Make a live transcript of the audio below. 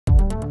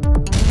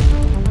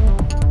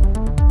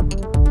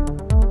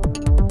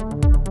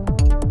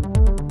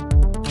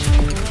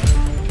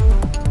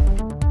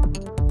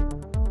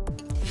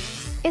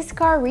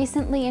ISCAR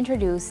recently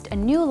introduced a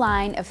new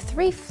line of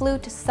 3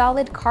 Flute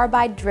Solid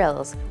Carbide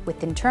Drills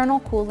with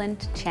internal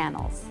coolant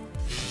channels.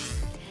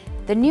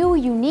 The new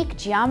unique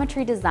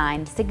geometry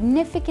design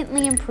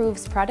significantly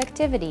improves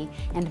productivity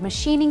and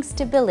machining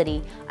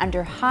stability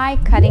under high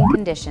cutting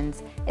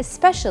conditions,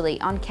 especially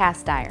on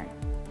cast iron.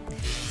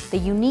 The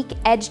unique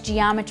edge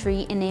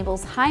geometry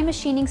enables high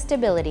machining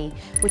stability,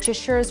 which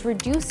assures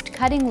reduced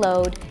cutting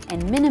load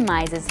and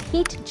minimizes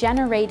heat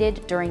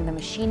generated during the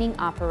machining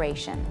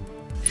operation.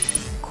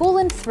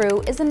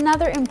 Coolant-thorough is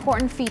another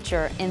important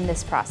feature in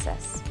this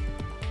process.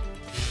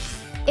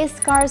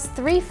 ISCAR's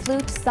 3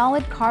 Flute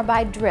Solid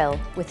Carbide Drill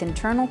with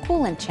internal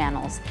coolant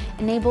channels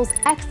enables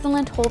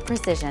excellent hole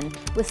precision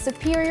with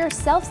superior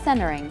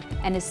self-centering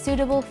and is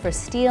suitable for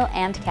steel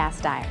and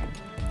cast iron.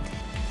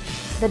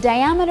 The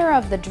diameter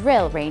of the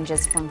drill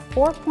ranges from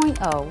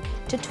 4.0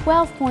 to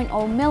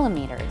 12.0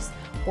 millimeters,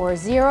 or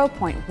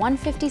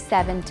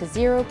 0.157 to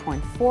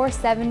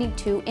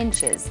 0.472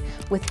 inches,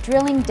 with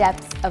drilling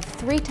depths of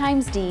 3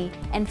 times D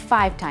and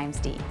 5 times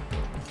D.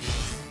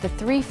 The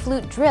 3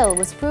 flute drill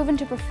was proven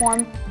to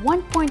perform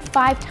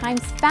 1.5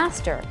 times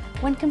faster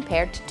when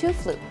compared to 2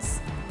 flutes.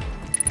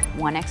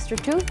 1 extra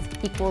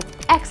tooth equals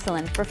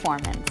excellent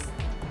performance.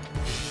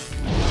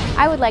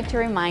 I would like to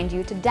remind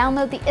you to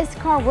download the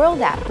ISCAR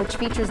World app, which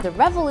features the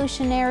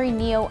revolutionary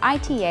Neo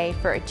ITA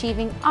for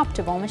achieving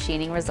optimal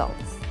machining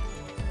results.